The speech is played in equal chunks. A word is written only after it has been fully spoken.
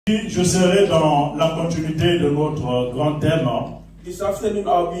Je serai dans la continuité de notre grand thème. This afternoon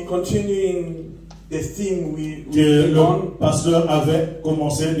I'll be continuing the theme que le pasteur avait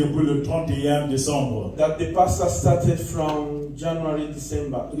commencé depuis le 31 décembre. That the pastor started from January,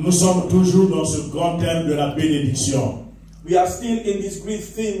 December. Nous sommes toujours dans ce grand thème de la bénédiction. We are still in this great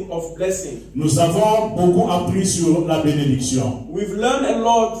theme of blessing. Nous avons beaucoup appris sur la bénédiction. We've learned a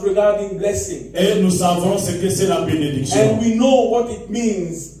lot regarding blessing. Et nous savons ce que c'est la bénédiction. And we know what it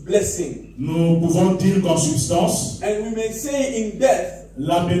means, blessing. Nous pouvons dire qu'en substance, and we may say in depth,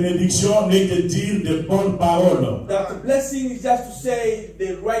 la bénédiction n'est que dire de bonnes paroles. That the blessing is just to say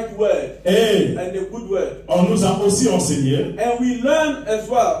the right word Et and the good word. On nous a aussi enseigné, and we learn as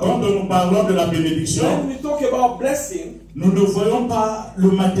well, quand nous parlons de la bénédiction, when we talk about blessing, nous ne voyons pas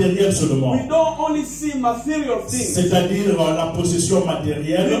le matériel seulement. We don't only see material things. C'est-à-dire la possession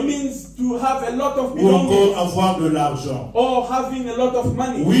matérielle. It means to have a lot of ou encore avoir de l'argent. Or having a lot of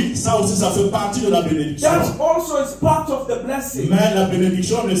money. Oui, ça aussi, ça fait partie de la bénédiction. That also is part of the blessing. Mais la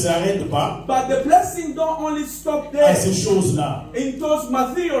bénédiction ne s'arrête pas. But the blessing don't only stop there. À ces choses-là. In those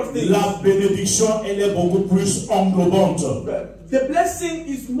material things. La bénédiction, elle est beaucoup plus englobante. The blessing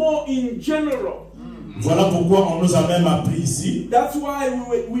is more in general. Voilà pourquoi on nous a même appris ici. That's why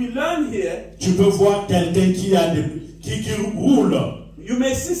we learn here. Tu peux voir quelqu'un qui roule. You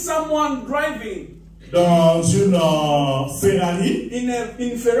may see someone driving dans une Ferrari.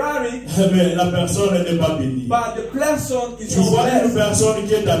 In Ferrari. Mais la personne n'est pas bénie. But the person is tu vois une personne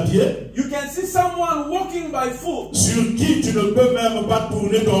qui est à pied. You can see someone walking by foot. Sur qui tu ne peux même pas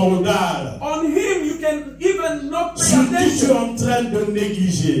tourner ton regard. On him you can even not pay sur attention. Qui tu es en train de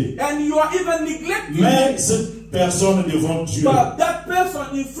négliger. And you are even neglecting. Mais cette personne devant Dieu. But that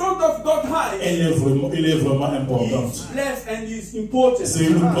person in front of God high. Elle est vraiment importante. Is blessed and is important. C'est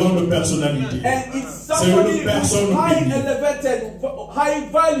une grande personnalité. And it's somebody who's high elevated, high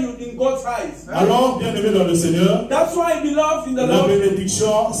valued in God's eyes. Alors, bien aimé dans le Seigneur. That's why, beloved in the Lord. Lord. La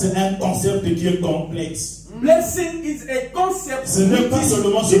bénédiction, c'est un concept qui est complexe. Blessing is a concept. Ce n'est pas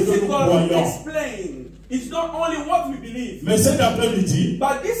seulement ce que nous croyons. It's not only what we believe. Mais cet après-midi,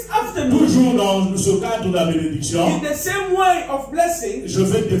 but this afternoon, toujours dans ce cadre de la bénédiction, in the same way of blessing, je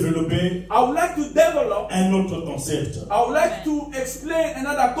vais développer I would like to develop un autre concept. I would like to explain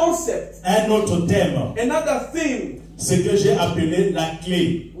another concept. Un autre thème. Another theme. Ce que j'ai appelé la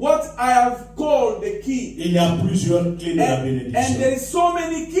clé. What I have called the key. Il y a plusieurs clés de la bénédiction. And there is so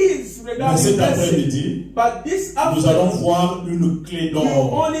many keys regarding cet après-midi, but this nous allons voir une clé d'or.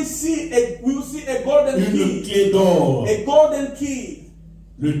 We will see a golden key. Une clé d'or. A golden key.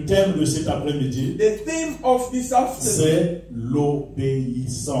 Le thème de cet après-midi, the theme of this afternoon, c'est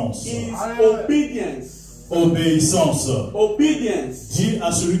l'obéissance. Is obedience. Obéissance. Obedience. Dis à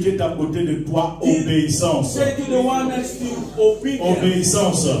celui qui est à côté de toi, obéissance. Say to the one next to you, obedience.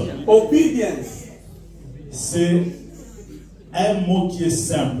 Obéissance. Obedience. C'est un mot qui est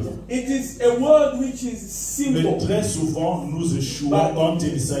simple. It is a word which is simple. Mais très souvent, nous échouons quand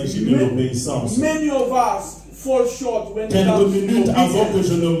il s'agit de l'obéissance. Many of us fall short when quelques minutes avant que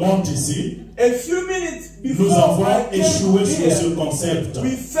je ne monte ici, a few minutes before nous avons échoué sur ce concept.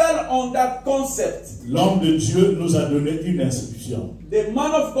 We fell on that concept. L'homme de Dieu nous a donné une instruction. The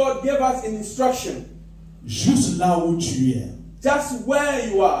man of God gave us an instruction. Juste là où tu es. Just where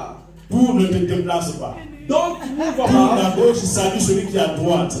you are. Pour ne te déplace pas. Don't move about. Pour la gauche, salue celui qui est à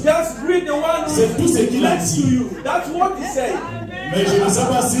droite. Just greet the one who c'est tout ce qu'il a next dit. to you. That's what he said. Mais je ne sais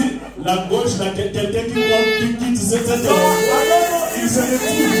pas si la gauche, quelqu'un qui quitte cette il se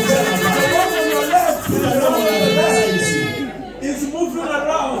retrouve tout à l'heure, on a fait ça ici. It's moving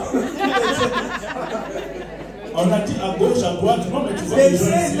around. On a dit à gauche, à droite, non, mais tu vois They les gens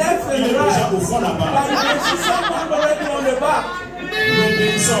say ici, left il est and déjà right. au fond là-bas. But you can see someone already on the back.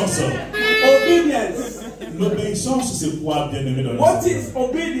 L'obéissance. Obedience. L'obéissance, c'est quoi, bien aimé dans le What Seigneur? is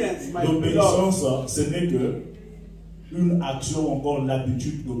obedience, my beloved? L'obéissance, ce n'est que une action, encore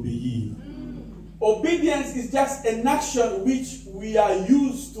l'habitude d'obéir. Obedience is just an action which we are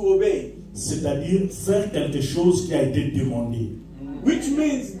used to obey. C'est-à-dire faire quelque chose qui a été demandé. Which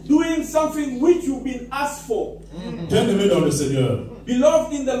means doing something which you've been asked for. Bien aimé dans le Seigneur.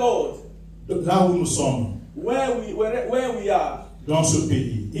 Beloved in the Lord. Là où nous sommes. Where we are. Dans ce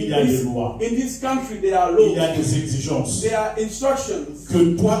pays, il y a des lois. In this country, there are laws. Il y a des exigences. There are instructions.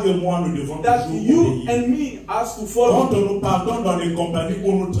 Que toi et moi nous devons that toujours you obéir. and me has to follow. Quand nous pardonnons dans les compagnies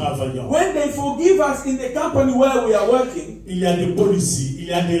où nous travaillons. When they forgive us in the company where we are working. Il y a des policiers, il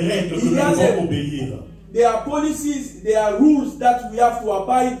y a des règles que nous devons obéir. There are policies, there are rules that we have to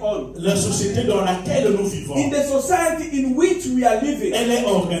abide on. La société dans laquelle nous vivons. In the society in which we are living. Elle est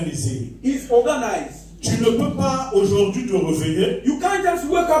organisée. Is organized. Tu ne peux pas aujourd'hui te réveiller. You can't just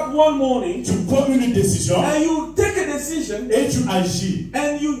wake up one morning. Tu prends une décision. And you take a decision. Et tu agis.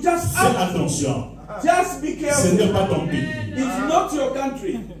 And you just Fais act. attention. Just be careful. Ce n'est pas ton pays. It's not your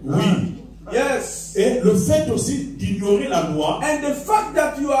country. Oui. Yes. Et le fait aussi d'ignorer la loi. And the fact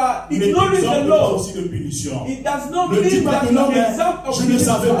that you are Ne ignoring the t'exempte pas law, aussi de punition. it does not Ne dis mean pas that que non, you mais are exempt of je ne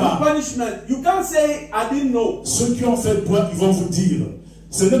savais pas. punishment. You can't say, I didn't know. Ceux qui ont fait toi, ils vont vous dire,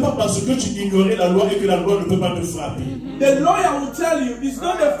 ce n'est pas parce que tu ignorais la loi et que la loi ne peut pas te frapper. The lawyer will tell you, it's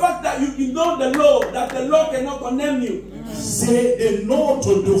not the fact that you ignore the law, that the law cannot condemn you. C'est de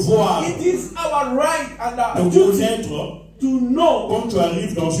notre devoir It is our right and de our duty connaître. to know Quand tu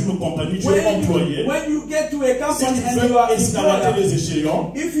arrives dans une compagnie, tu es employé. when you get to a Si company tu and you are veux escalader employed, les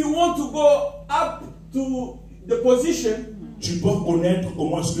échelons, if you want to go up to the position, tu dois connaître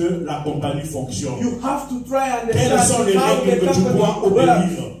comment est-ce que la compagnie fonctionne. you have to try and Quelles sont les understand how règles the que tu dois company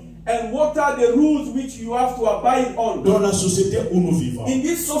works. obéir And what are the rules which you have to abide on? dans la société où nous vivons. In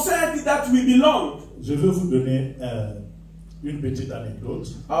this society that we belong, Je vais vous donner une petite anecdote.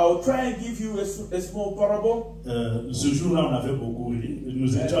 I'll try and give you a small parable. Ce jour-là, on avait beaucoup ri.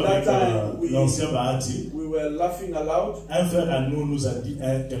 Nous étions At avec that time, l'ancien Bahati. We were laughing aloud. Un frère à nous nous a dit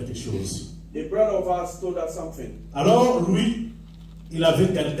quelque chose. A brother of ours told us something. Alors, lui, il avait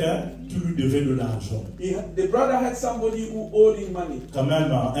quelqu'un qui lui devait de l'argent. The brother had somebody who owed him money. Quand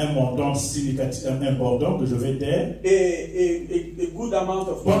même un montant significatif, important que je vais taire. A good amount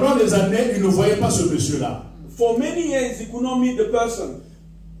of money. Pendant des années, il ne voyait pas ce monsieur-là. For many years, he could not meet the person.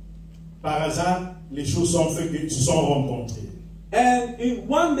 Par hasard, les choses sont faites qu'ils se sont rencontrés. And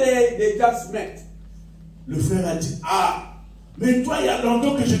one day, they just met. Le frère a dit, ah, mais toi, il y a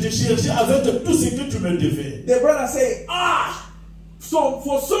longtemps que je te cherchais avec tout ce que tu me devais. The brother said, so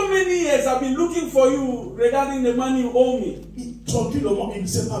for so many years, I've been looking for you regarding the money you owe me. Tranquillement, il ne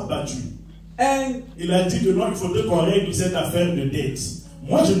s'est pas battu. And Il a dit que non, il faudrait qu'on règle cette affaire de dette.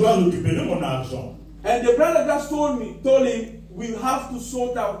 Moi, je dois récupérer mon argent. And the brother just told him, we have to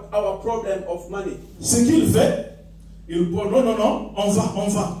sort out our problem of money. Ce qu'il fait, il dit, non, on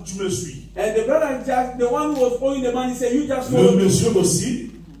va, tu me suis. And the brother the one who was owing the money said, you just follow Le me. monsieur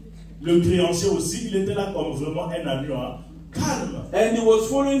aussi, le créancier aussi, il était là comme vraiment un ami, calme. And he was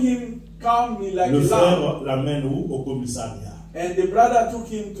following him calmly like Le a lamb. frère l'amène au commissariat. And the brother took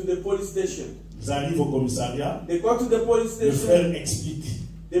him to the police station. Ils arrivent au commissariat. They got to the police Le station. frère explique.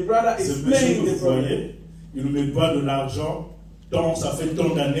 The brother Ce monsieur explained que the vous problem. voyez, il me doit de l'argent. Donc, ça fait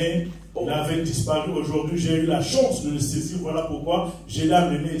tant d'années. Il avait disparu. Aujourd'hui, j'ai eu la chance de le saisir. Voilà pourquoi je l'ai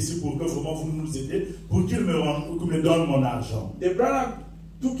amené ici pour que vraiment vous nous aidiez, pour qu'il me donne mon argent. The brother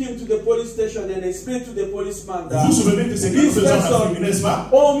took him to the police station and explained to the policeman that Vous vous souvenez de ce que nous this faisons en Afrique, person n'est-ce pas?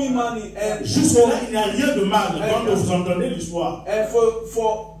 owe me money, and Jusque-là, il n'y a rien de mal quand vous entendez l'histoire. and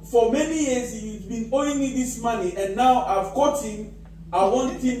for many years he's been owing me this money, and now I've caught him. I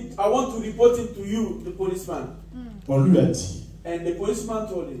want to report him to you, the policeman. On lui a dit. And the policeman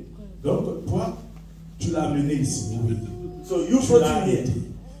told him. Donc, toi, tu l'as amené ici, oui. So you Tu brought l'as him here. arrêté.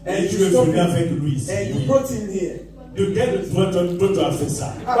 And Et tu you es stopped venu him. avec lui ici. And you Oui. brought him here. De quel droit toi tu as fait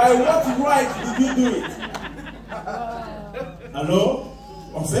ça? By what right did you do it? Alors,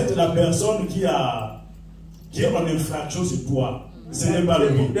 en fait, la personne qui est en infraction, c'est toi. Ce n'est pas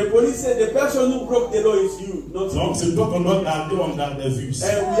lui. The police said the person who broke the law is you, not Donc, me. c'est toi qu'on doit garder en garde à vue.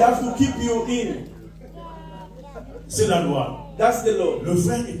 And we have to keep you in. C'est la loi. That's the law. Le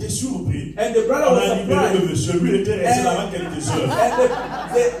frère était surpris. And the brother On was a libéré le surprised. monsieur. Lui, il était resté là-bas quelques heures.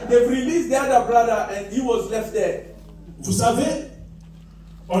 And they've released the other brother and he was left there. Vous savez,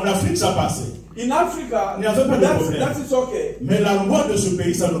 en Afrique, ça passait. In Africa, Il n'y avait pas de problème. that is okay. Mais la loi de ce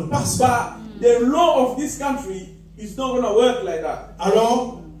pays, ça ne passe pas. But the law of this country is not going to work like that.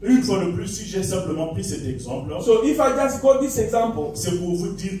 Alors, une fois de plus, si j'ai simplement pris cet exemple, So if I just got this example, c'est pour vous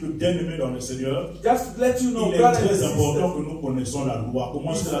dire que, bien aimé dans le Seigneur, just to let you know, il est brothers and très important sisters, que nous connaissions la loi,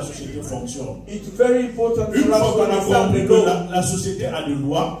 comment est-ce que la société fonctionne. it's very important Une for us fois to qu'on a understand compris the que law. la société a des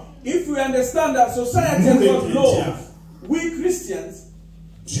lois, If we understand that society Nous, has les got laws, chrétiens, we Christians,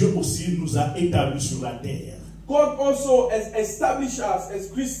 Dieu aussi nous a établis sur la terre. God also has established us as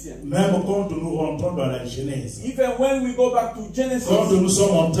Christians. Même quand nous rentrons dans la Genèse, Even when we go back to Genesis, quand nous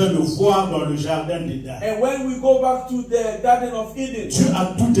sommes en train de voir dans le jardin d'Éden, and when we go back to the Garden of Eden, Dieu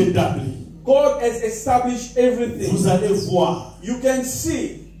a tout établi. God has established everything. Vous allez voir, You can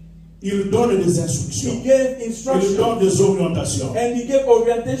see il donne des He instructions, gave il instruction donne des orientations. and He gave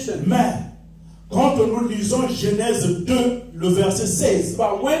orientation. Mais Quand nous lisons Genèse 2, le verset 16,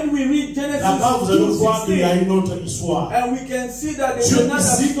 But when we read Genesis là-bas vous allez voir qu'il y a 2:16, une autre histoire. and we can see that there's Dieu another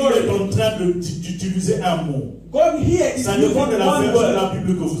ici, il story. est en train d'utiliser un mot. God here is Ça using dépend de la one version de la word.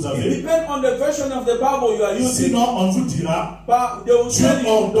 Bible que vous It avez. depends on the version of the Bible you are using. Sinon, on vous dira, But they will Dieu tell you,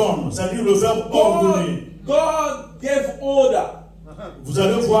 ordonne, c'est-à-dire le verbe ordonner. God gave order. Vous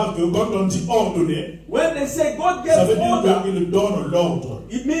allez voir que quand on dit ordonner, When they say God ça veut gave dire order, qu'il donne l'ordre.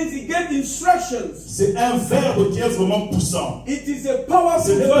 it means He gave instructions. C'est un verbe qui est vraiment poussant. It is a Ce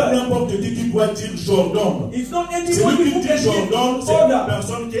powerful n'est pas word. n'importe qui doit dire j'ordonne. It's not Celui anybody qui who dit can give j'ordonne, c'est une order.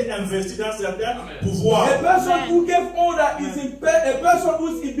 personne qui est investie dans certains pouvoirs. A person who gave order is a person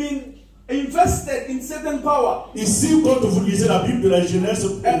who's been invested in certain power. Ici, quand vous lisez la Bible de la Genèse,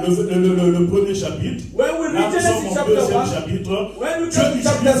 le premier chapitre, When we là read nous sommes Genesis au chapter deuxième 1, chapitre, when we Dieu come to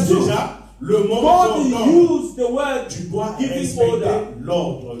chapter utilise 2, déjà le mot God ordonne. used the word Tu dois giving respecter order.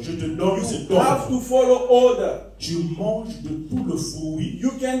 l'ordre. Je te donne cet You have to ordre. follow order. Tu manges de tout le fruit,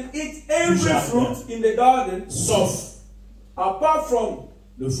 You can eat every jardin. fruit in the garden sauf apart from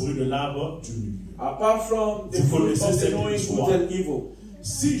le fruit de l'arbre du milieu. the Vous fruit connaissez of the cette knowing histoire. good and evil.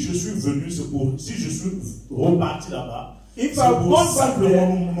 Si je suis venu, si je suis reparti là-bas, If c'est I've pour gone back simplement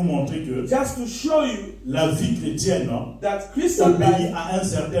there, nous montrer que just to show you la vie chrétienne that Christian obéit life à un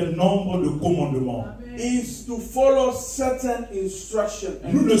certain nombre de commandements. is to follow certain instruction.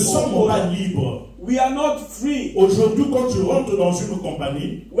 And Nous ne to sommes follow pas them. libres. We are not free. Aujourd'hui, quand tu rentres dans une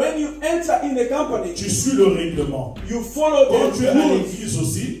compagnie, When you enter in a company, tu suis le règlement. you follow Quand tu es the à rules. l'église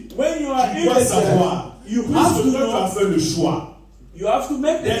aussi, When you are tu in dois the church, savoir, you have puisque to toi tu as know, fait le choix you have to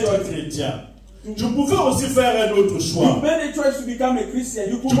make the d'être choice. chrétien. Tu pouvais aussi faire un autre You choix. made a choice to become a Christian.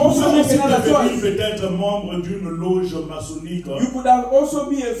 You Tu could also pouvais make aussi another devenir choice. peut-être membre d'une loge maçonnique. You could have also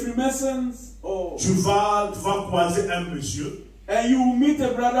be a Freemason, or Tu vas croiser un monsieur. and you will meet a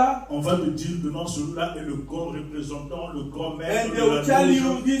brother, On va te dire que non, celui-là est le corps représentant, le corps maître and de they will la tell you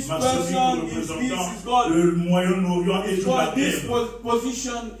loge this maçonnique person is représentant this God. le Moyen-Orient et He's tout la got this terre.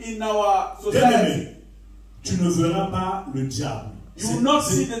 position in our Bien-aimé, society. tu ne verras pas le diable. You will not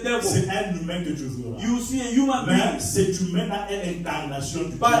see the devil. C'est un humain que tu verras. You see a human Mais being, cet humain a une incarnation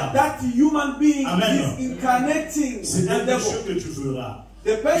du but diable. that human being Amen. is incarnating C'est the un devil. monsieur que tu verras. The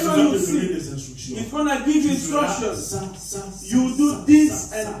Il person va you te donner see des instructions. is going to give Tu feras instructions. ça, You do ça, this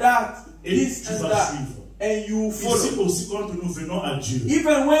ça, and ça. that, Et this tu and vas that, suivre. and you Ici follow. aussi, quand nous venons à Dieu,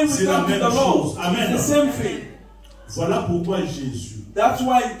 Even when we c'est la come to même the Lord, chose. Amen. it's the same thing. voilà pourquoi Jésus, That's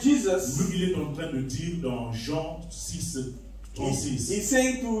why Jesus, lui, il est en train de dire dans Jean 6, 36, he's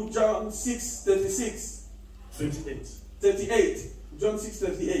saying to John 6:36, 38. John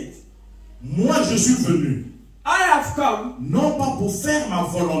 6:38, Moi, je suis venu, I have come non pas pour faire ma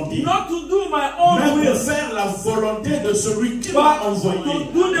volonté, not to do my own mais will, pour faire la volonté de celui qui but m'a envoyé.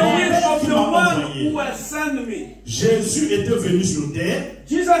 to do the Mon will Père of qui the m'a one envoyé. who has sent me. Jésus était venu sur terre.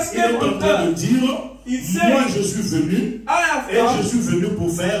 Jesus Il est came en on train de earth. dire, He said, moi je suis venu I have et je come, suis venu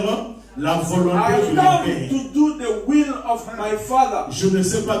pour faire la volonté I de have mon come Père. to do the will of my Father. Je ne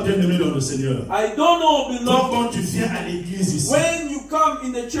sais pas bien aimé dans le Seigneur. I don't know, Toi, beloved, quand tu viens à l'église ici, when you come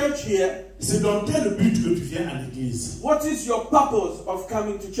in the church here, c'est dans quel but que tu viens à l'église? what is your purpose of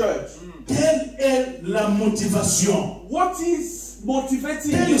coming to church? Quelle est la motivation? What is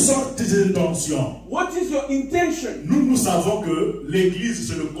motivating Quelles you? sont tes intentions? What is your intention? Nous savons que l'église,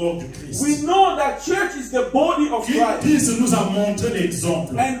 c'est le corps du Christ. We know that church is the body of Christ. Christ nous a montré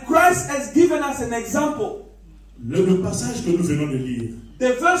l'exemple. And Christ has given us an example. Le passage que nous venons de lire,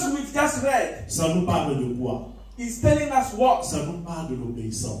 The verse we've just read ça nous parle de quoi? is telling us what? Ça nous parle de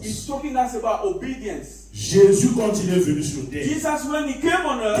l'obéissance. It's talking us about obedience. Jésus, quand il est venu sur terre, Jesus, when he came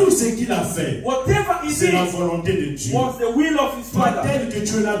on tout earth, ce qu'il a fait, whatever he c'est la did volonté de Dieu. was the will of his Toi, Father. tel que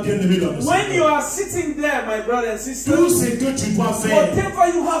tu es là, bien aimé dans le When you Seigneur, are sitting there, my brother and tout sister, ce que tu dois faire,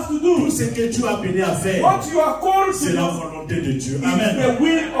 whatever you have to tout do, ce que tu as appelé à faire, what you are called to c'est la do, volonté de Dieu. is Amen. the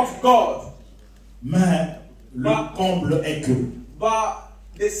will of God. Mais le comble est que, But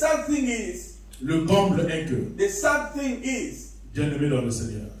the sad thing is, bien aimé dans le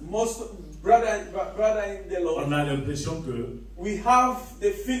Seigneur, most brother in the Lord, on a l'impression que we have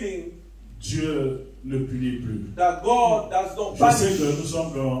the feeling Dieu ne punit plus. that God does not Je sais punish. que nous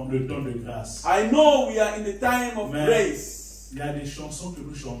sommes dans le temps de grâce. I know we are in the time of Mais grace. il y a des chansons que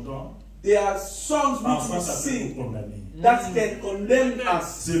nous chantons, There are songs which parfois we ça peut nous sing condamner. that can condemn us.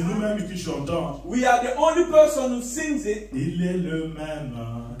 C'est nous-mêmes qui chantons. We are the only person who sings it. Il est le même,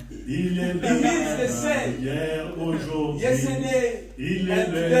 il est le It means the same. même, hier, aujourd'hui. Yesterday Il est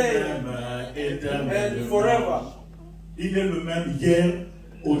and le today même, éternellement. and forever. Il est le même hier,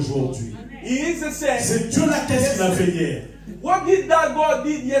 aujourd'hui. He is the same. C'est Dieu là, qu'est-ce qu'il a fait hier? What did that God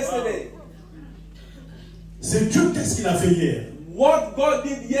did yesterday? C'est Dieu, qu'est-ce qu'il a fait hier? What God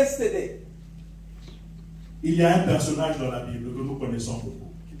did yesterday. Il y a un personnage dans la Bible que nous connaissons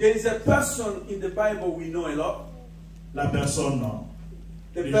beaucoup. There is a person in the Bible we know a lot. La personne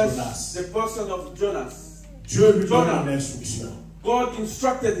de Jonas. The person of Jonas. Dieu lui donne une instruction. God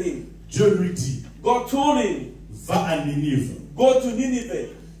instructed him. Dieu lui dit, God told him, va à Ninive. go to Nineveh.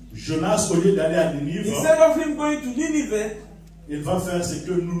 Jonas, au lieu d'aller à Ninive, Instead of him going to Nineveh, il va faire ce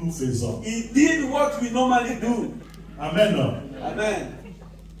que nous faisons. he did what we normally do. Amen. Amen.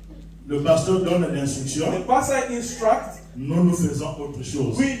 Le pasteur donne l'instruction. The pastor instructs. Nous faisons autre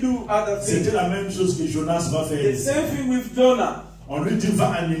chose. We do other things. C'était la même chose que Jonas va faire. The same thing with Jonah. On lui dit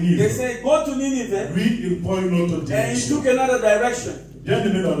va à Ninive. They say go to Nineveh. Lui, il prend une autre And he direction. took another direction.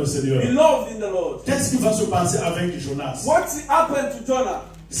 Bien-aimé dans le Seigneur. Beloved in the Lord. Qu'est-ce qui va se passer avec Jonas? What happened to Jonah?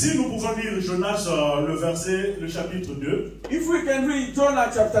 Si nous pouvons lire Jonas, le chapitre 2. If we can read Jonah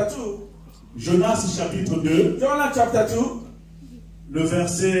chapter 2. Jonas chapitre 2. Jonah chapter 2. Le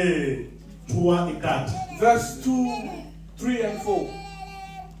verset 3 et 4. Verse 2, 3 and 4.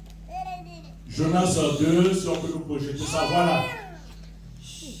 Jonas 2, si on peut nous projeter ça, voilà.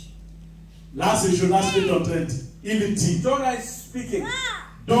 Là, c'est Jonas qui est en train de dire. Il dit, Jonah is speaking.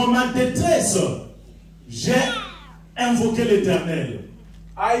 dans ma détresse, j'ai invoqué l'Éternel.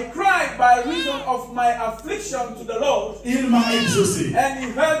 I cried by reason of my affliction to the Lord. Il m'a exaucé. And he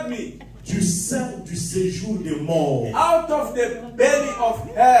heard me. Du sein du séjour des morts. Out of the belly of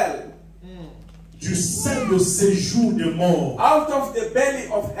hell. Du sein du séjour des morts. Out of the belly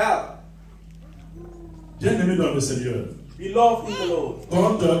of hell. Bien-aimé dans le Seigneur. Beloved in the Lord.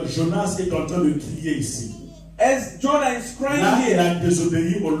 Quand Jonas est en train de crier ici. As Jonah is crying là, here. Il a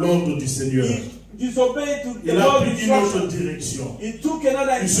désobéi au l'ordre du Seigneur. He disobeyed to the il a Lord's pris une autre instruction. direction. He took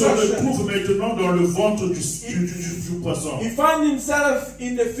another Il se instruction. retrouve maintenant dans le ventre du poisson. He found himself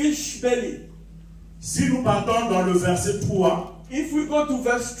in the fish belly. Si nous partons dans le verset 3. If we go to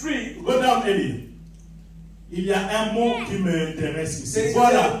verse 3. Go down, Eli. Il y a un mot qui m'intéresse ici. There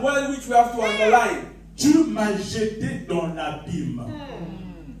Voilà. is a word which we have to underline. Tu m'as jeté dans l'abîme.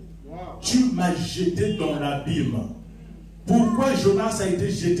 Tu m'as jeté dans l'abîme. Pourquoi Jonas a été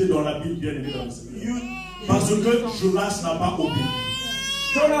jeté dans l'abîme, bien aimé dans le Seigneur? Parce que Jonas n'a pas obéi.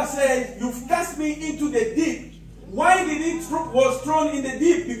 Jonah said, "You've cast me into the deep." Why did he was thrown in the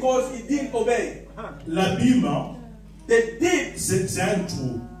deep? Because he didn't obey. L'abîme, the deep, c'est un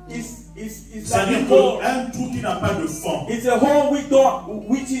trou. It's like a hole. Un trou qui n'a pas de fond. It's a hole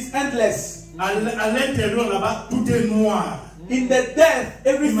which is endless. À l'intérieur là-bas, tout est noir. In the depth,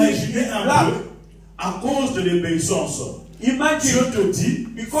 everything is black. Peu, à cause de l'obéissance. Imagine, Dieu te dit,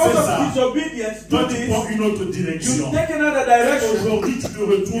 because of disobedience, toi tu prends une autre direction. You take another direction. Aujourd'hui tu te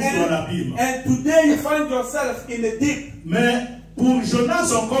retrouves dans l'abîme. And today you find yourself in the deep. Mais pour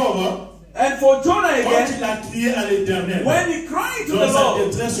Jonas encore, and for Jonah again, quand il a crié à l'Éternel, when he cried to dans the sa Lord,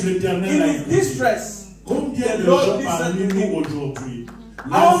 détresse, l'Éternel in a his écouté. distress, Combien de gens parmi nous aujourd'hui,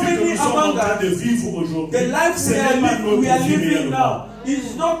 la how vie que many nous sommes en among train de us, vivre aujourd'hui, the life ce n'est pas we are notre vie living réellement. now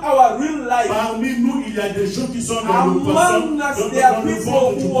is not our real life. Parmi nous, il y a des gens qui sont dans le poisson, Among us, there are dans le people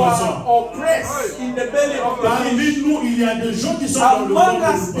ventre du who poisson. are oppressed in the belly of the Parmi fish. nous, il y a des gens qui sont dans le Among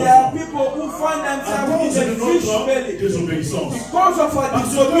ventre us, du there are poisson. people who find À themselves cause in de the fish notre belly désobéissance. because of our Parce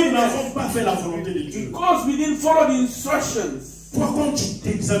que nous disobedience, n'avons pas fait la volonté de Dieu. because we didn't follow the instructions. Toi, quand tu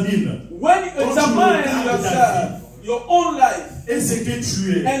t'examines, When you quand tu examine regardes ta yourself, your own life, et ce que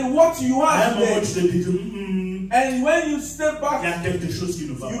tu es, and what you à un are moment, today, tu te dis, and when you step il y back, a quelque chose qui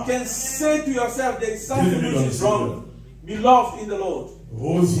ne va you pas. can say to yourself, there is something Bien-aimé dans which le is wrong. Beloved in the Lord,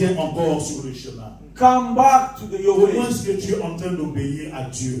 Reviens encore sur le chemin. come back to your way. Comment est-ce que tu es en train d'obéir à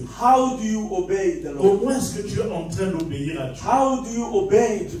Dieu? How do you obey the Lord? Comment est-ce que tu es en train d'obéir à Dieu? How do you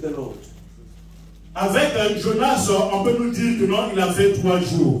obey to the Lord? Avec Jonas, on peut nous dire que non, il a fait 3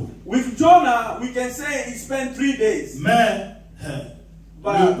 jours. With Jonah, we can say he spent 3 days. Mais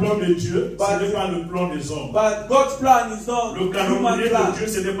le plan de Dieu, ce n'est pas le plan des hommes. But God's plan is not Le human calendrier plan. de Dieu,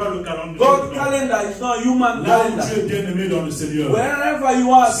 ce n'est pas le calendrier God's de l'homme. calendar is not human Là où calendar. tu es bien-aimé dans le Seigneur, Wherever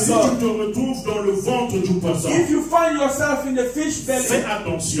you are, si tu beloved, te retrouves dans le ventre du poisson, if you find yourself in the fish belly, fais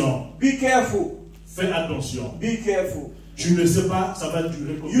attention. be careful. Fais attention. Be careful. Tu ne sais pas, ça va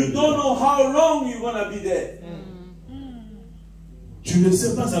durer combien You de don't temps. know how long you're going to be there. Tu ne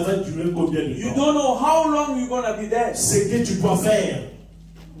sais pas, ça va durer combien de You temps. don't know how long you're going to be there. Ce que tu dois faire,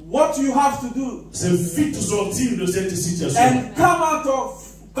 What you have to do, c'est vite sortir de cette situation. and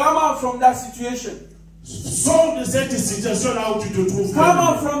come out from that situation. Sors de cette situation là où tu te trouves. Come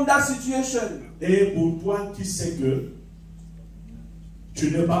out from that situation. Et pour toi qui sais que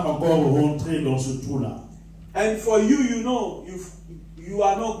tu n'es pas encore rentré dans ce trou là, And for you, you know, you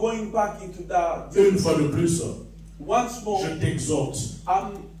are not going back into that. Une fois de plus, Once more, je t'exhorte,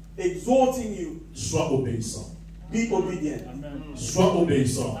 I'm exhorting you. sois obéissant. Be obedient. Sois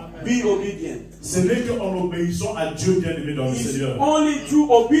obéissant. Be obedient. Ce n'est qu'en obéissant à Dieu bien-aimé dans le It's Seigneur only through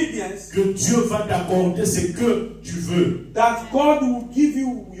obedience que Dieu va t'accorder ce que tu veux. that God will give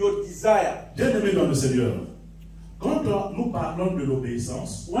you your desire. Bien-aimé dans le Seigneur, quand nous parlons de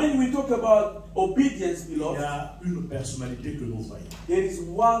l'obéissance, When we talk about obedience, il y beloved, a une personnalité que nous voyons. there is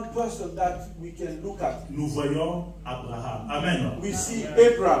one person that we can look at. Nous voyons Abraham. Amen. We see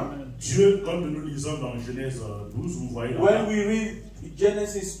Abraham. Dieu, quand nous lisons dans Genèse 12, vous voyez là, When we read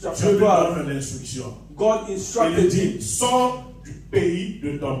Genesis Dieu chapter lui 12, donne l'instruction. God Il instructed dit, him, sors du pays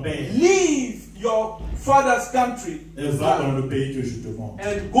de ton père leave your father's country et va dans le pays que je te montre.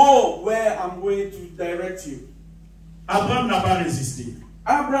 and go where I'm going to direct you. Abraham n'a pas résisté.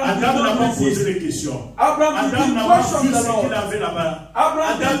 Abraham did Adam n'a not pas posé resist. des questions. Abraham Adam didn't n'a pas question vu the ce qu'il Lord. avait là-bas.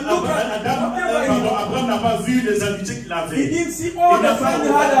 Abraham didn't look at Abraham n'a pas vu les amitiés qu'il He avait. didn't see all Il n'a the pas family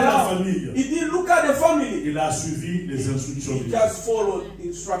had regardé la around. famille. He didn't look at the family. Il a suivi les instructions de He Dieu. just followed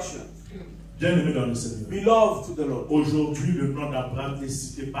instructions. Bien-aimé dans le Seigneur. Beloved to the Lord. Aujourd'hui, le nom d'Abraham est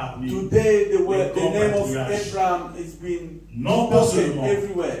cité parmi Today the name of compatriotes. Abraham is being Non pas spoken seulement.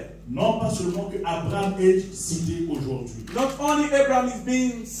 everywhere. Non pas seulement que Abraham est cité aujourd'hui. Not only Abraham is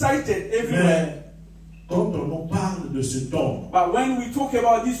being cited everywhere, Mais quand on en parle de cet homme, but when we talk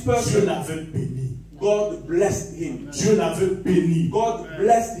about this Dieu person, l'avait béni. God blessed him. Dieu l'avait béni. God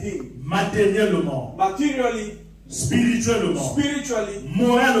blessed him Matériellement, materially, spirituellement, spiritually,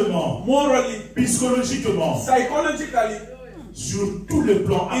 moralement, morally, psychologiquement, psychologically, sur tous les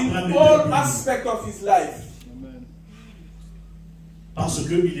plans, in Abraham était all béni. aspects of his life, Parce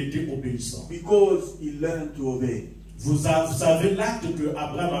qu'il était obéissant. because he learned to obey. Vous savez l'acte que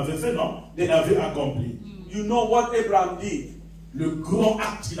Abraham avait fait, non? Il avait accompli. You know what Abraham did? Le grand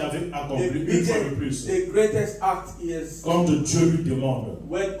acte qu'il avait The accompli, une biggest, fois de plus. the greatest act is Quand Dieu lui demande,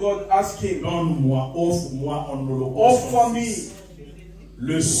 when God asked him, donne-moi, offre-moi en holocauste. offer ton me fils.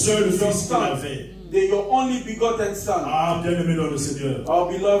 Le seul your fils qu'il son, avait. your only begotten son, Ah, bien aimé dans le Seigneur.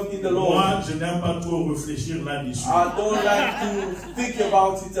 our beloved in the Lord. Moi, je n'aime pas trop réfléchir là-dessus. I don't like to think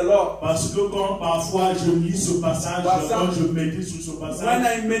about it a lot. Parce que quand parfois je lis ce passage, quand je médite sur ce When passage,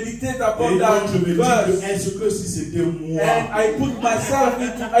 I meditate et upon quand that je me dis verse, que est-ce que si c'était moi, and I put myself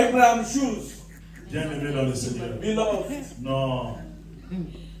into Abraham's shoes, bien aimé dans le Seigneur, beloved, non,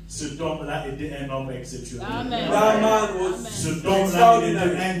 cet homme-là était un homme exceptionnel. that man was Cet homme-là extraordinary.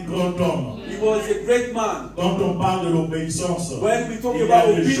 était un grand homme. He was a great man. Quand on parle de l'obéissance, When we talk il y a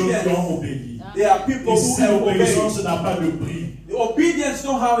about des gens qui obedience, ont obéi. there are people Ici, who have obeyed. l'obéissance n'a pas de prix. The obedience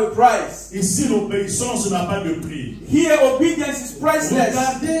don't have a price. Ici, l'obéissance n'a pas de prix. Here, obedience is priceless.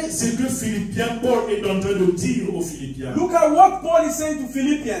 Regardez ce que Philippiens, Paul est en train de dire aux Philippiens. Look at what Paul is saying to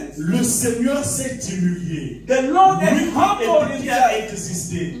Philippians. Le Seigneur s'est humilié. The Lord has Lui humbled qui a himself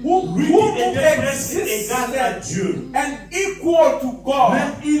existé, Who lui qui était presque existed égal à Dieu, and equal to God.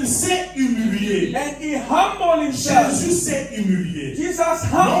 mais il s'est humilié. And he humbled himself. Jésus s'est humilié. Jesus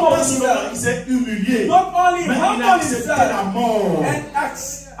Non humbled pas seulement il himself. s'est humilié, Not only mais il a humbled accepté la himself mort. and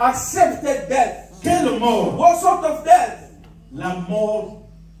accepted death. Quelle mort? What sort of death? La mort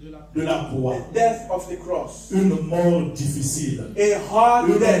de la croix. The death of the cross. Une mort difficile. A hard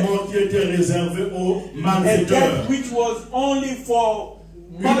Une death. mort qui était réservée aux A malfaiteurs. death which was only for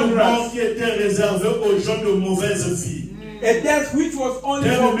Une mort murderers. qui était réservée aux gens de mauvaise vie. A death which was only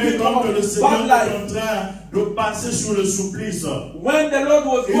for Bien-aimé, people quand le of Seigneur bad est life. en train de passer sur le supplice, When the Lord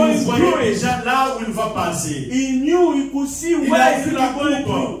was il going voyait through it, déjà là où il va passer. he knew, he could see Il where a he vu la was going coupe.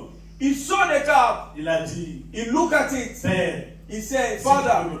 through. He saw the cup. Il a dit, He looked at it. Père, He said, si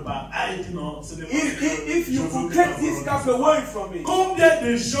Father, tu ne peux pas. Ah, il dit non, ce n'est pas if je you veux could que take ta this volonté cup soit faite. away from me, Combien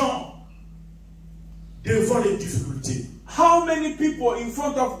de gens devant les difficultés, how many people in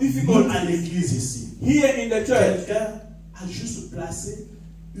front of nous à difficulties l'église ici, here in the church, quelqu'un a juste placé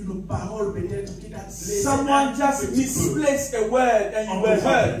une parole peut-être qui t'a blessé. someone un just petit peu. misplaced a word and On you were te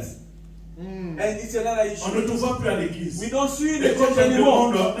voit hurt. plus. And it's another On issue. ne te voit plus à l'église. We don't see you in Et the quand church on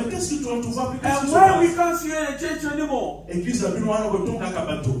anymore. demande, mais qu'est-ce que tu ne te vois plus? Qu'est-ce qui And se when we passe? can't see you in the church anymore, Église la Bible, on retourne à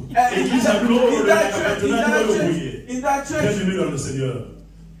Kabato. and Église la Bible, on in retourne à that Kabato. church, Là, nous allons brouiller. in that church, Bien-aimé dans le Seigneur,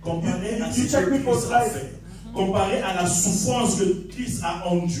 comparé à You ce check que people's Christ a life. fait, comparé à la souffrance que Christ a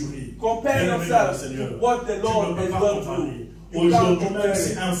endurée, compare bien-aimé dans le yourself Seigneur, to what the tu Lord ne peux has pas gone comparer. through. You Aujourd'hui, can't même compare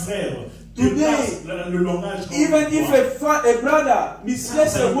si it. un frère Today, dépasse le langage qu'on Even lui if voit, a brother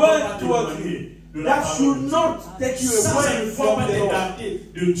misplaces ça a ne word doit pas towards t'éloigner you, de la that parole should de Dieu. not take you Ça ne away doit from pas the Lord. t'écarter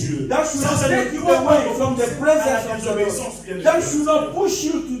de Dieu. That should Ça not ne take you doit pas away from the pousser à presence la of the désobéissance, Lord. bien That aimé. should not push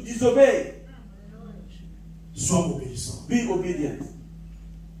you to disobey. Sois obéissant. Be obedient.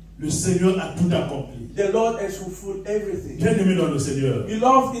 Le Seigneur a tout accompli. The Lord has fulfilled everything. Bien-aimé dans le Seigneur,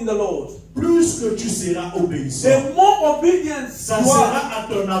 Beloved in the Lord, plus que tu seras obéissant, the more obedience ça you sera are,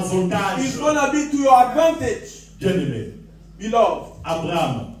 à ton avantage. it's going to be to your advantage. Bien-aimé, Beloved,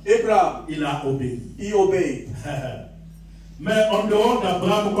 Abraham, Abraham, il a obéi. he obeyed. Mais en dehors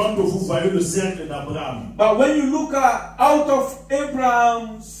d'Abraham, quand vous voyez le cercle d'Abraham, But when you look at out of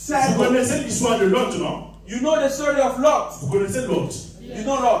Abraham's vous circle, connaissez l'histoire de Lot, non? you know the story of Lot. Vous connaissez Lot? You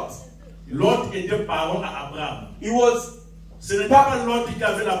know Lot. Lot était parent à Abraham. He was Ce n'était pas Lot qui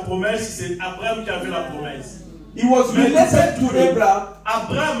avait la promesse, c'est Abraham qui avait la promesse. related to Abraham.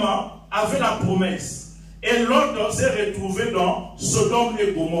 Abraham avait la promesse. Et Lot s'est retrouvé dans Sodome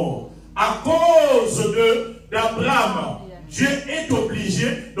et Gomorrhe. À cause d'Abraham, Dieu est obligé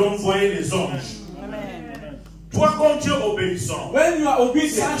d'envoyer les anges. Toi, quand tu es obéissant, When you are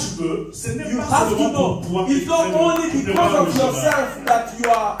obedient, sache que ce n'est you pas have to seulement know pour toi it's not only because of yourself that you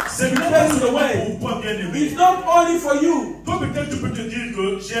are Ce n'est pas preparing the seulement way. pour toi, bien-aimé. It's not only for you. Toi, peut-être, tu peux te dire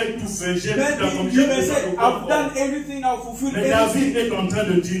que j'ai tout fait, j'ai tout Maybe accompli. you may say, I've done everything, I've fulfilled Mais David everything. est en train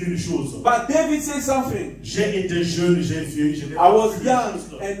de dire une chose. But David said something. J'ai été jeune, j'ai vieilli, je n'ai I pas was vu young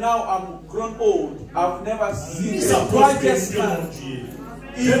Christ. and now I'm grown old. I've never seen Sa a righteous prospérité, man. mon Dieu.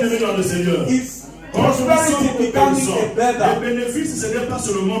 Bien-aimé dans le Seigneur. His Quand nous sommes prosperity becoming obéissants, a beggar. les bénéfices, ce n'est pas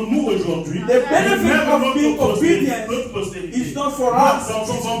seulement nous aujourd'hui. The benefit mais même of notre being postérité, obedient notre postérité. is not for Nos us,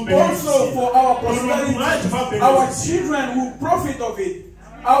 enfants vont it's also bénéficier. for our Ton prosperity. entourage va Our bénéficier. children will profit of it.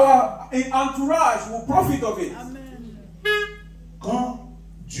 Our entourage will profit of it. Quand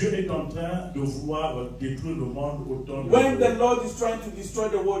Dieu est en train de vouloir détruire le monde au temps When de the Lord is trying to destroy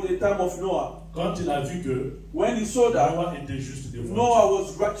the world at the time of Noah, quand il a vu que when he saw that Noah était juste devant Noah Dieu,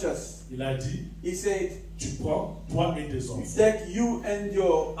 was righteous, il a dit, he said, tu prends, toi et tes enfants. take you and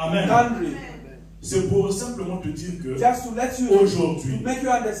your Amen. country. C'est pour simplement te dire que Just to let you, aujourd'hui, to make you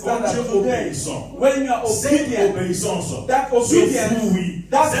understand quand that tu es today, obéissant, when you are cette obedient, obéissance, that ce obedience, fruit,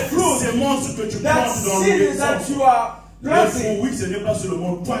 that cette fruit, sémence que tu that plantes dans seed l'obéissance, that you are le planting, fruit, ce n'est pas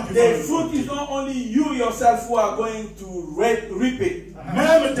seulement toi qui vas the le fruit is planter. not only you yourself who are going to reap it.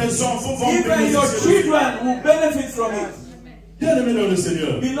 Même tes enfants vont Even your bénéficier. children will benefit from it. Bien-aimé dans le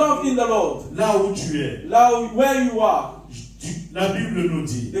Seigneur, Beloved in the Lord, là où tu es, where you are, la Bible nous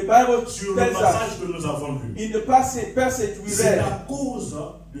dit, the Bible sur le tells us, passage que nous avons lu, in the passage we c'est read, à cause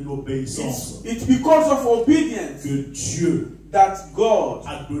de l'obéissance it's because of obedience que Dieu that God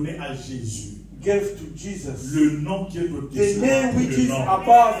a donné à Jésus gave to Jesus le nom qui est the au-dessus name de which tous les is noms.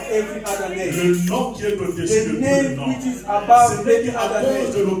 above every other name. Le nom qui est au-dessus de The tous les name noms. which is above C'est every à other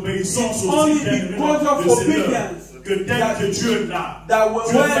cause de name. l'obéissance It's aussi only bien-aimé because dans of le Seigneur obedience que tel que Dieu est là, that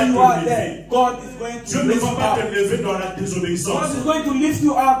Dieu va where you te are lever. there, God is going Dieu to ne lift va you pas up. te lever dans la God désobéissance. is going to lift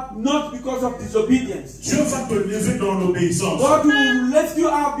you up not because of disobedience. Dieu va te lever dans l'obéissance. God will lift you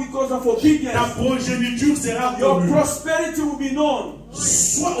up because of Ta obedience. progéniture sera Your connue. prosperity will be known.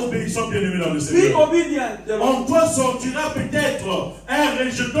 Sois obéissant, bien-aimé dans le Be Seigneur. obedient. The Lord. En toi sortira peut-être un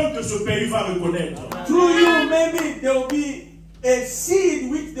rejeton que ce pays va reconnaître. Through you, maybe there will be a seed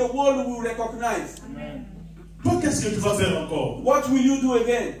which the world will recognize. Toi, qu'est-ce que tu vas faire encore? What will you do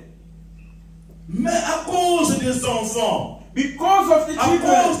again? Mais à cause des enfants, Because of the à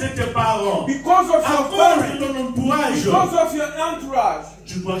cause children, de tes parents, because of à your cause parents, de ton entourage, because of your entourage,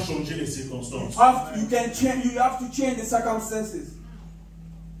 tu dois changer les circonstances. you have to change the circumstances.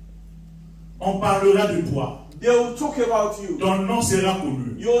 On parlera de toi. They will talk about you. Ton nom sera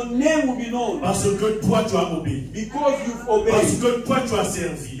connu. Your name will be known Parce que toi, tu as obéi. because you've Parce obeyed, que toi, tu as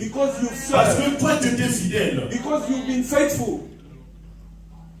servi. because you've Parce served, que toi, tu étais fidèle. because you've been faithful.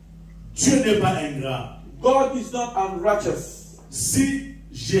 Dieu n'est pas ingrat. God is not unrighteous. Si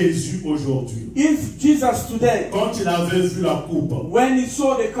Jésus aujourd'hui, If Jesus today, quand il avait vu la coupe, when he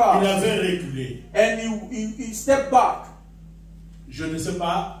saw the il car avait reculé. and he stepped back, Je ne sais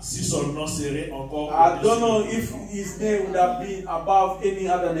pas si son nom serait encore. I don't know if his name would have been above any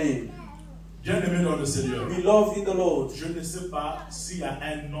other name. Bien-aimé dans le Seigneur, Beloved in the Lord, je ne sais pas s'il y a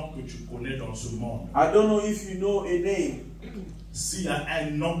un nom que tu connais dans ce monde. I don't know if you know a name. S'il y a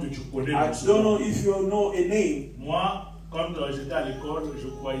un nom que tu connais I dans ce don't know monde. if you know a name. Moi, quand j'étais à l'école, je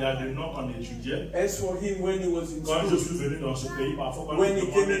crois qu'il y a des noms qu'on étudiait. As for him, when he was in Quand je school, suis venu dans ce pays, parfois quand when je he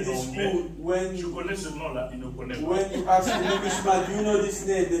came demandais into ton nom, school, when je connais ce nom-là, il ne connaît pas. when you ask an Englishman, do you know this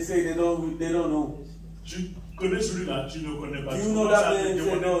name? They say they don't know. Tu connais celui-là, tu ne connais pas. You Tu know commences that à name, te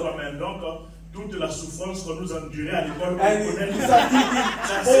demander say no. toi-même. Donc, toute la souffrance que nous endurons à l'école, And you start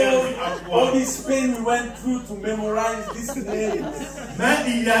ça servi à thinking, quoi? all this pain we went through to memorize these names. Mais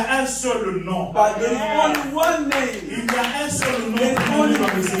il y a un seul nom. But there is only one name. Il y a un seul nom. There is pour only nous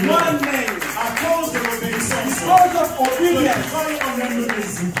dans le Seigneur. one name. À cause de l'obéissance. Because of obedience.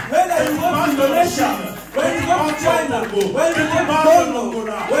 Whether you go to Indonesia, when you go to China, when you go to Congo,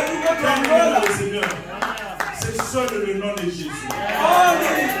 when you go to Angola, c'est seul le nom de Jésus.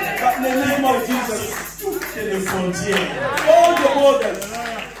 only but the name of Jesus. C'est les frontières. All the borders.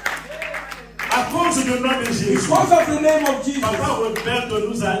 À cause du nom de Jésus. Because of the name of Jesus. Papa Roberto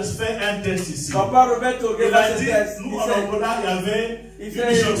nous a fait un test ici. Papa Roberto gave Il a us a dit, test. nous He en said, Angola, il y avait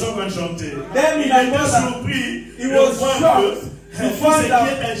une chanson qu'on chantait. Then in Il était Angola, surpris he de was voir shocked que to pour ce find out.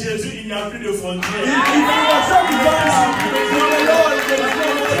 qui est à Jésus, il n'y a plus de frontières. If you were shocked to find out, in the Lord, there is no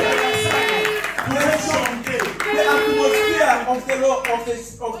border. Vous pouvez chanter. The atmosphere of the Lord, of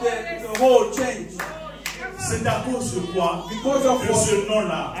the whole change. C'est à cause de quoi? Because of De what? ce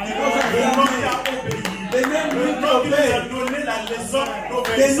nom-là. Because of Le that nom name. qui a obéi. The name Le which nom qui nous a obeyed. donné la leçon The name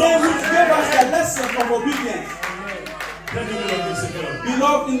d'obéissance. which gave us the lesson of obedience. Bien-aimés dans le Seigneur,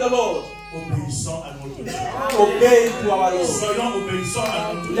 Beloved in the Lord, obéissons à notre Dieu. obey to our Lord. Soyons obéissants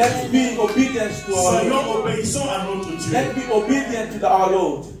à notre Let's Dieu. be obedient to our Lord. Soyons obéissants à notre Dieu. Let's be obedient to our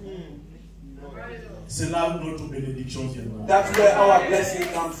Lord. C'est là où notre bénédiction viendra. That's where our blessing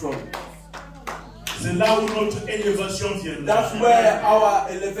comes from. C'est là où notre élévation viendra. That's where our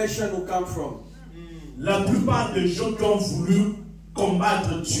elevation will come from. La plupart des gens qui ont voulu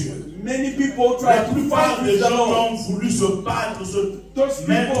combattre Dieu, Many people la try to plupart fight des with gens the qui Lord. ont voulu se battre, Those se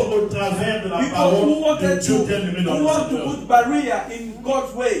mettre people, au travers de la people who parole de wanted Dieu to, bien-aimé dans who le want to Seigneur, put barrier in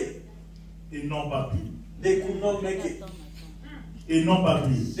God's way, ils n'ont pas pu. they could not make it. Ils n'ont pas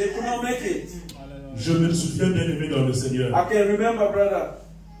pu. They could not make it. Je me souviens bien-aimé dans le Seigneur. I can remember, brother,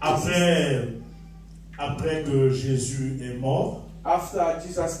 Après que Jésus est mort, after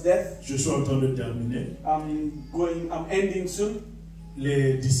Jesus' death, je suis en train de terminer. I'm ending soon.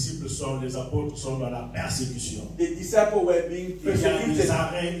 Les disciples les apôtres sont dans la persécution. The disciples were being Il y a des persecuted.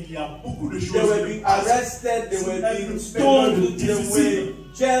 arrêts, il y a beaucoup de choses. They were being arrested, they were being stoned, they were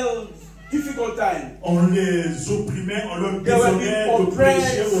jailed, difficult time. On les opprimait, on leur They were désolait being de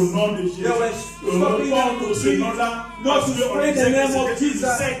prêcher oppressed. au nom de Jésus. They were stopping them to ce preach, nom-là, not parce to qu'on spread the disait que name of c'était une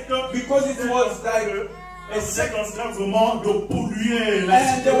Jesus, secte, because it was like a c'est sect. en train vraiment de polluer la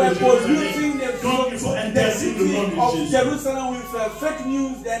And cité they were de polluting Jérusalem. Donc il faut the interdire city le nom de of Jésus. Jerusalem with fake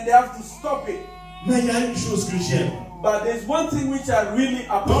news, and they have to stop it. Mais il y a une chose que j'aime. But there's one thing which I really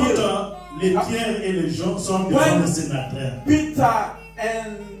Quand appeal. les Pierre et les gens sont devant When le sénateur. Peter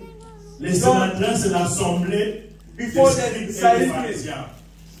and Les John, sénateurs, c'est l'assemblée des before scribes the et des Sanhedrin, pharisiens.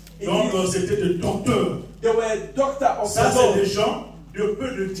 Donc c'était des docteurs. they were doctors of Ça, the c'est law. des gens de peu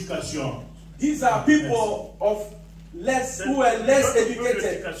d'éducation. These are people of less who were less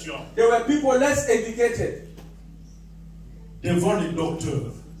educated. They were people less educated Devant les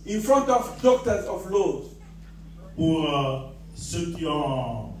docteurs. in front of doctors of laws. Pour ceux qui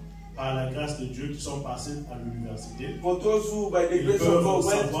ont, par la grâce de Dieu, qui sont passés à l'université, For those who, by the ils grace of peuvent God,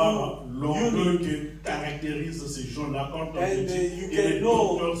 went savoir through l'orgueil uni, qui caractérise ces gens-là quand on And dit. you Et can les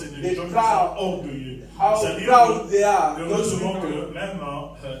know docteurs, c'est des the gens qui proud- sont orgueilleux. how C'est-à-dire proud they are. que, Those heureusement people. que même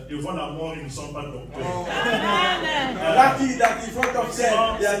devant la mort, ils ne sont pas docteurs. Lucky that in front of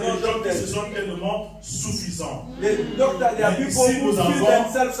them, they are C'est not des gens qui se doctors. sont tellement suffisants. The doctors, they are Mais people ici, who nous feel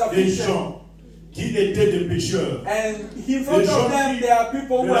avons themselves des sufficient. gens qui étaient des pécheurs, And in front Des gens of them, there are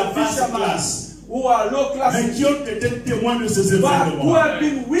people de who la are basse fishermen, classe, who are low class, mais qui ont été témoins de ces but who événements, have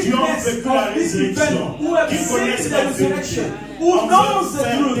been qui ont witness vécu la of this event, résurrection, who have qui seen connaissent the la vérité, resurrection, who en knows veulent the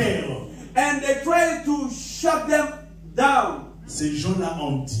faire truth, taire. and they try to shut them down. Ces gens-là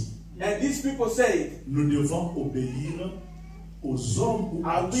ont dit, And these people say, nous devons obéir aux hommes ou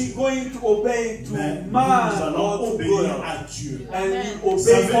à are we Dieu. going to obey to Mais nous man allons or to obéir God? à Dieu. And we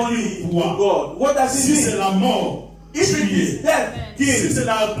Ça obey veut only dire to quoi? God. What does Si it c'est mean? la mort, If it tuer. is death, Si kill. c'est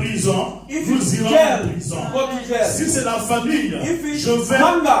la prison, If nous it's irons en jail, prison. go to jail. Si c'est la famille, If it's je vais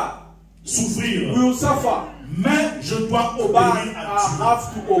hunger, souffrir. we will suffer. Mais je dois But obéir I à Dieu.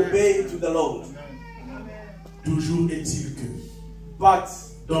 have to obey to the Lord. Toujours est-il que But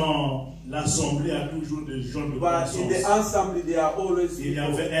dans l'assemblée, il y a toujours des gens de in the conscience. assembly, there are always Il y people.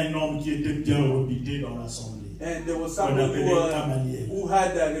 avait un homme qui était bien réputé dans l'assemblée. And there was On someone appelait Gamaliel. who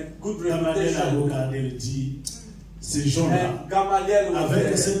had a good Gamaliel a reputation. regardé, il dit, ces gens-là, And Gamaliel was avec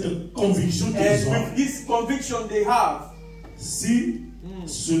there. cette conviction qu'ils And ont, with this conviction they have, si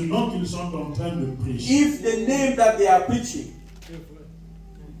ce nom qu'ils sont en train de prêcher, if the name that they are preaching,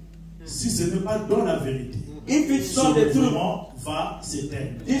 si ce n'est pas dans la vérité, If it's ce not the truth, mouvement va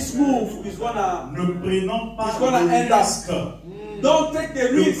s'éteindre. this move is gonna Ne prenons pas end le up. risque Don't take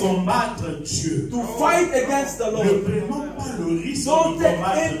the de risk combattre Dieu. to fight against the Ne Lord. prenons pas le risque Don't de take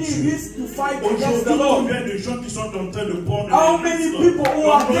combattre any Dieu. risk to fight against Aujourd'hui, the Lord. combien de gens qui sont en train de prendre How le many risque people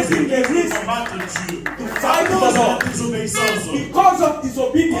who are dans nos taking the églises de risk combattre Dieu to à fight cause the de la Lord désobéissance? because of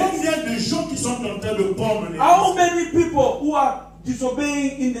disobedience? Combien de gens qui sont en train de prendre les How risques? many people who are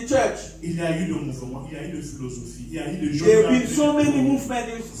disobeying in the church? Il y a eu de mouvements, il y a eu de philosophie, il y a eu de gens There qui have ont been so many créé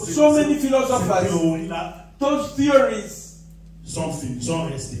movements, so many ces philosophers. théories-là Those theories sont finis, sont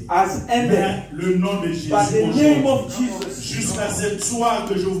restés. has ended. Mais le nom de Jésus By the name of aujourd'hui, Jesus, jusqu'à cette soir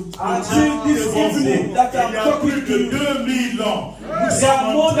que je vous dis until this devant vous, evening that il y I'm a talking plus to de you, 2000 ans, nous there sommes are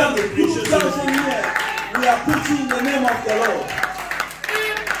en more train than de prêcher ce 2,000 years. We are preaching the name of the Lord.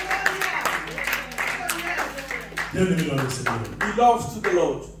 Bien-aimés dans le Seigneur, Beloved to the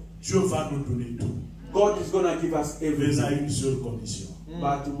Lord, Dieu va nous donner tout, God is going to give us mais everything, à une seule condition,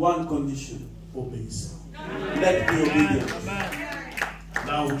 but one condition: obéissance. let be obedient.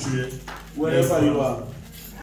 Là où tu es, Wherever you are,